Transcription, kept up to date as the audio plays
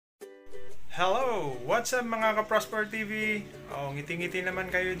Hello! What's up mga ka-Prosper TV? Oh, ngiti-ngiti naman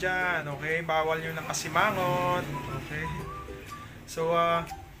kayo dyan, okay? Bawal nyo ng kasimangot, okay? So,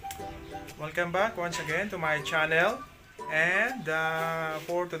 welcome back once again to my channel. And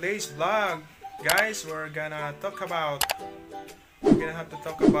for today's vlog, guys, we're gonna have to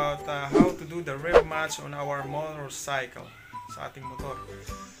talk about how to do the rev match on our motorcycle, sa ating motor.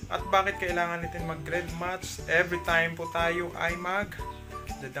 At bakit kailangan natin mag-rev match every time po tayo ay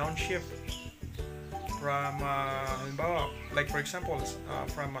the downshift from halimbawa, like for example,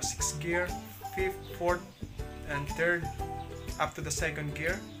 from a 6th gear, 5th, 4th, and 3rd up to the 2nd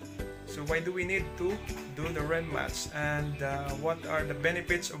gear. So why do we need to do the rev match, and what are the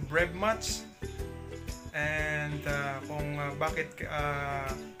benefits of rev match, and kung bakit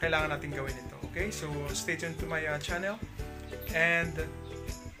kailangan natin gawin ito. Okay, so stay tuned to my channel, and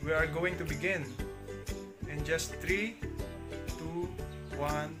we are going to begin in just 3, 2,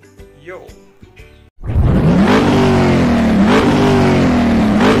 1, yo!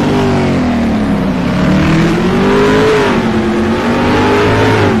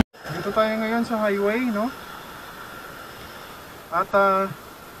 Dito tayo ngayon sa highway, no? At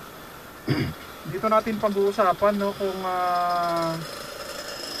dito natin pag-uusapan, no, kung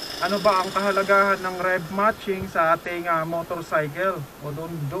ano ba ang kahalagahan ng rev matching sa ating motorcycle o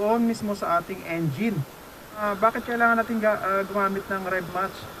doon mismo sa ating engine. Bakit kailangan natin gumamit ng rev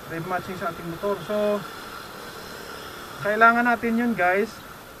matching sa ating motor? So kailangan natin yun, guys,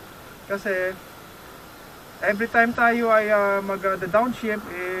 kasi every time tayo ay the downshift,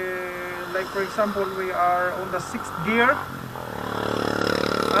 like for example, we are on the 6th gear,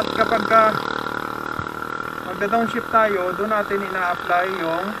 at kapag magda-downshift tayo, doon natin ina-apply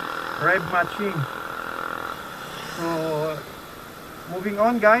yung rev matching. So moving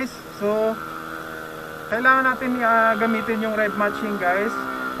on, guys, so kailangan natin gamitin yung rev matching, guys,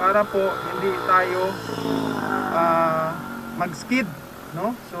 para po hindi tayo mag-skid,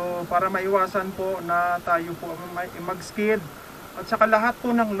 no? So para maiwasan po na tayo po mag-skid, at saka lahat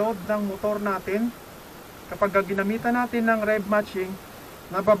po ng load ng motor natin, kapag ginamitan natin ng rev matching,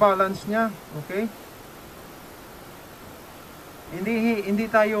 nababalance niya, okay? Hindi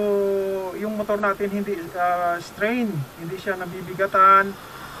tayo, yung motor natin hindi strain, hindi siya nabibigatan,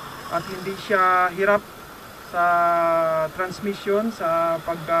 at hindi siya hirap sa transmission sa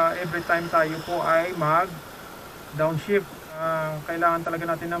pag every time tayo po ay mag downshift. Kailangan talaga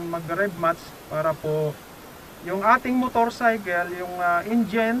natin ng mag-rev match para po yung ating motorcycle, yung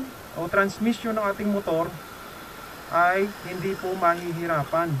engine o transmission ng ating motor ay hindi po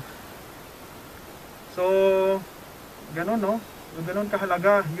mahihirapan. So ganun, no? Ganun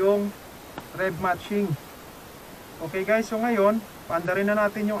kahalaga yung rev matching. Okay, guys, so ngayon paandarin na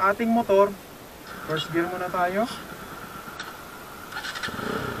natin yung ating motor. First gear muna tayo.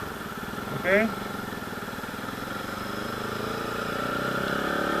 Okay,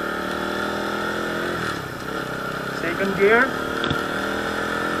 second gear,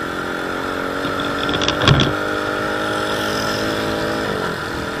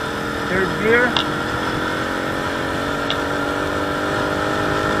 third gear.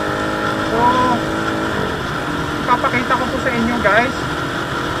 So ipapakita ko po sa inyo, guys,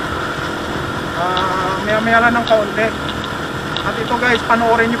 maya lang ng kaunti. At ito, guys,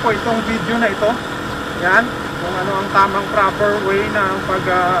 panoorin nyo po itong video na ito. Yan, kung ano ang tamang proper way ng pag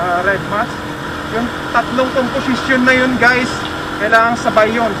rev match. Yung tatlong composition na yun, guys, kailangan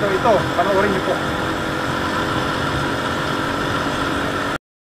sabay yun. So ito, panoorin nyo po.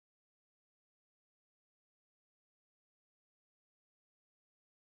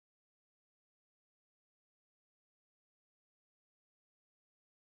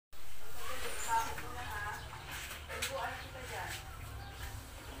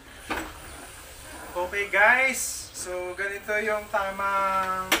 Okay, guys, so ganito yung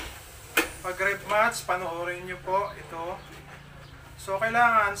tamang pag-rev match. Panoorin nyo po ito. So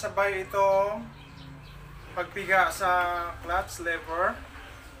kailangan sabay itong pagpiga sa clutch lever,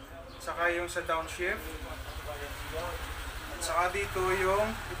 saka yung sa downshift, at saka dito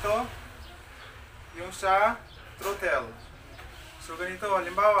yung yung sa throttle. So ganito,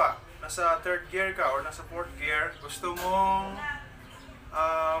 halimbawa nasa 3rd gear ka or nasa 4th gear, gusto mong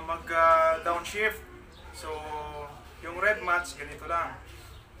mag downshift. So yung rev match ganito lang,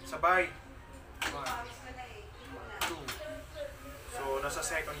 sabay 1, 2. So nasa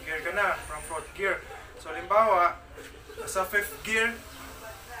 2nd gear ka na from 4th gear. So halimbawa nasa 5th gear,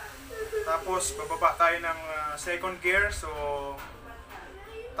 tapos bababa tayo ng 2nd gear, so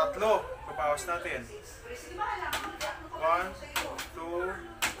tatlo babawas natin, 1, 2,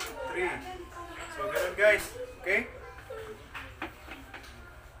 3. So ganun, guys, okay?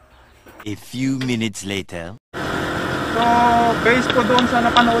 A few minutes later. So, based po doon sa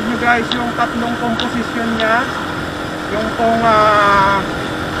napanood nyo guys, yung tatlong composition niya, yung pong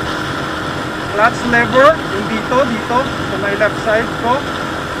clutch lever, yung dito, sa may left side ko,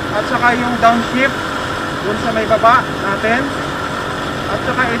 at saka yung downshift, doon sa may baba natin, at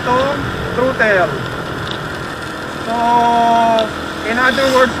saka itong throttle. So, in other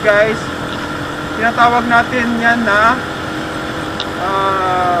words guys, tinatawag natin yan na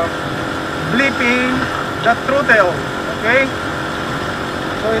blipping the throttle. Okay?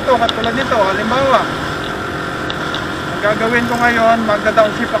 So ito, katulad nito, halimbawa ang gagawin ko ngayon,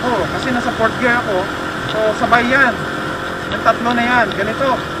 magda-downshift ako kasi nasa 4th gear ako. So sabay yan, yung tatlo na yan, ganito.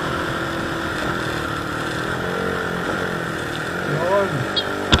 Yun.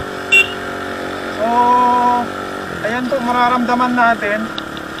 So ayan po, mararamdaman natin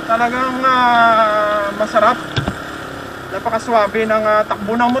talagang masarap, napakaswabe ng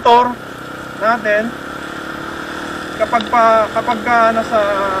takbo ng motor natin kapag nasa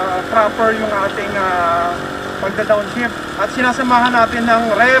proper yung ating pagda-downshift at sinasamahan natin ng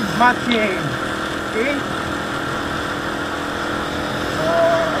rev matching. Okay? So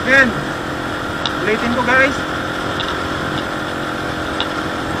again, ulitin ko guys,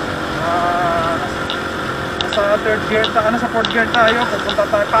 nasa 3rd gear, nasa 4th gear tayo, pupunta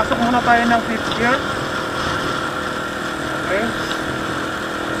tayo, pasok muna tayo ng 5th gear. Okay?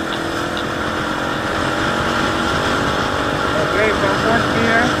 Okay, from 4th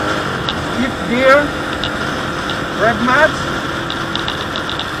gear, 5th gear, rev match.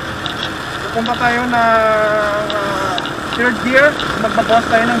 Pupunta tayo ng 3rd gear, magbabawas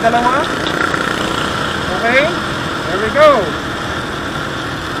tayo ng dalawa. Okay, there we go.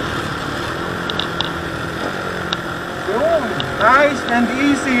 Boom, nice and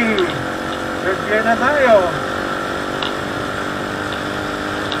easy. 3rd gear na tayo.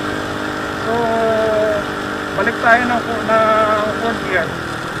 So balik tayo ng 4th gear.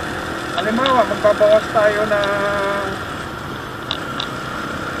 Halimbawa, magbabawas tayo ng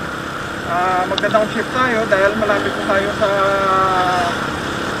magda-downshift tayo dahil malapit po tayo sa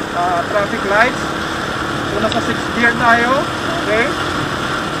traffic lights. So nasa 6th gear tayo. Okay?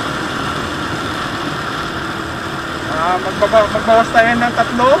 Magbabawas tayo ng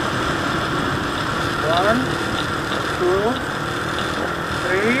tatlo. 1, 2,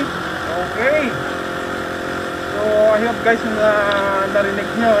 3. Okay. So I hope guys na narinig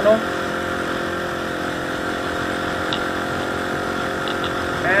nyo, no?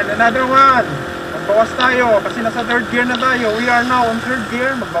 And another one, magbawas tayo kasi nasa 3rd gear na tayo. We are now on 3rd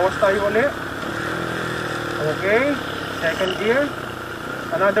gear. Magbawas tayo ulit. Okay, 2nd gear.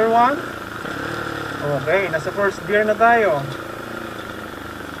 Another one. Okay, nasa 1st gear na tayo.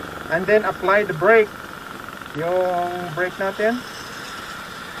 And then apply the brake. Yung brake natin,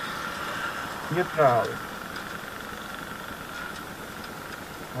 neutral.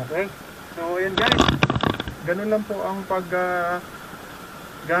 Okay, so yun guys, ganun lang po ang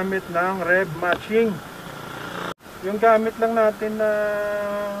gamit ng rev matching. Yung gamit lang natin na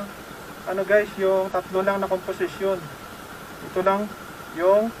ano guys, yung tatlo lang na composition. Ito lang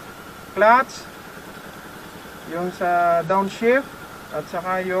yung clutch, yung sa downshift, at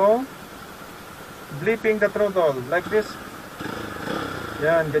saka yung blipping the throttle like this.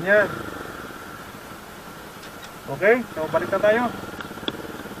 Yan, ganyan. Okay, so balik na tayo.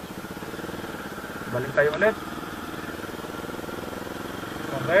 Balik tayo ulit.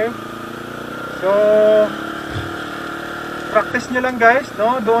 Okay, so practice nyo lang guys,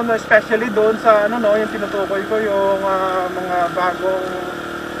 no? Doon, especially doon sa ano, no, yung tinutukoy ko, yung mga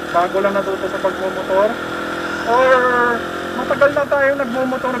bago lang natuto sa pagmumotor, or matagal na tayong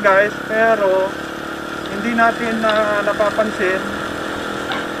nagmumotor guys, pero hindi natin napapansin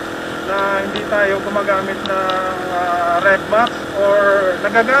na hindi tayo gumagamit ng rev match, or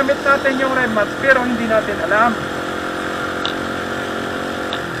nagagamit natin yung rev match pero hindi natin alam.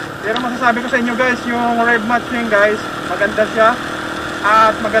 Pero masasabi ko sa inyo guys, yung rev matching guys, maganda siya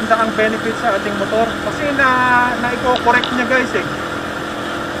at maganda ang benefit sa ating motor kasi na-i-correct niya guys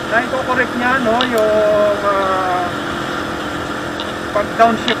na-i-correct niya, no, yung pag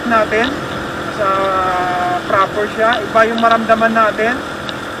downshift natin sa proper siya, iba yung maramdaman natin.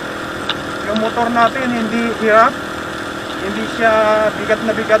 Yung motor natin hindi hirap, hindi siya bigat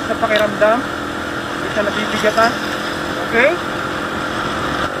na bigat sa pakiramdam, hindi siya nabibigatan. Okay,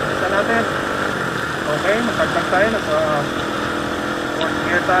 isa natin. Okay, magtagtag tayo, nasa 4th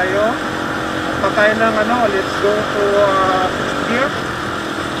gear tayo. Pa tayo ng ano, let's go to 6th gear.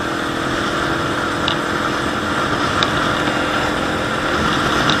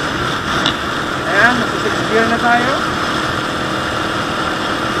 Ayan, nasa 6th gear na tayo.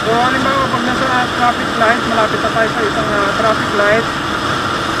 So halimbawa pag nasa traffic light, malapit na tayo sa isang traffic light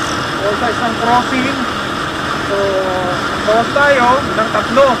o sa isang crossing. So bawas tayo ng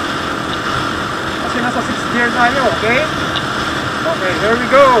tatlo kasi nasa 6th gear tayo, okay? Okay, here we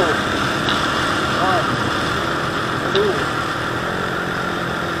go. 1, 2,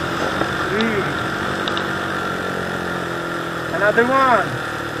 3. Another one.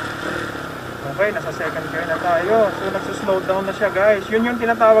 Okay, nasa second gear na tayo. So nagsuslow down na siya, guys. Yun yung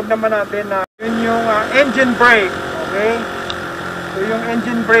tinatawag naman natin na yun yung engine brake. Okay? So yung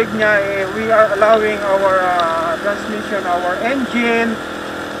engine brake niya, we are allowing our transmission, our engine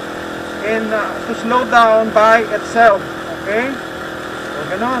to slow down by itself. Okay? So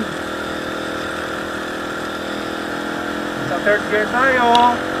ganon. Sa third gear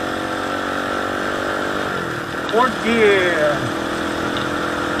tayo. Fourth gear.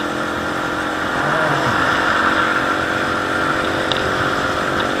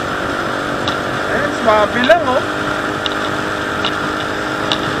 Ayan, swabe lang, oh.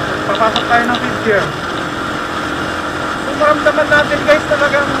 Papasok tayo ng fifth gear. Kung maramdaman natin, guys,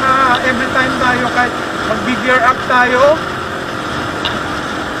 talagang every time tayo, kahit mag-gear up tayo,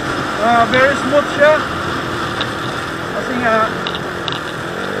 very smooth siya. Kasi nga,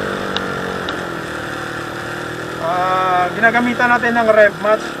 ginagamitan natin ng rev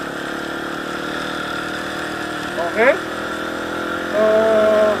match. Okay? So,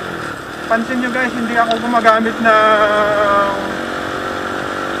 pansin nyo guys, hindi ako gumagamit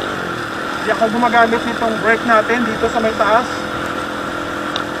nitong brake natin dito sa may taas.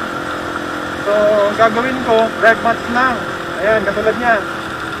 So, gagawin ko, rev match lang. Ayan, katulad niyan.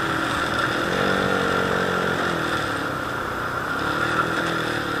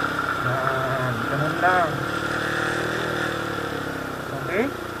 Ayan, ganun lang. Okay?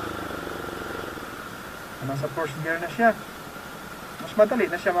 Nasa first gear na siya. Mas madali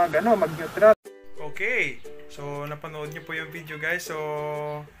na siya mag-neutral. Okay. So, napanood niyo po yung video, guys. So,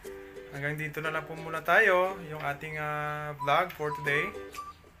 hanggang dito na lang po muna tayo. Yung ating vlog for today.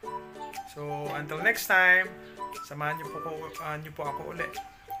 So, until next time, samahan niyo po ako ulit.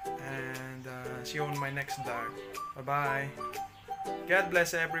 And see you on my next vlog. Bye-bye. God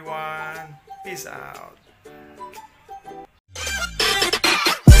bless everyone. Peace out.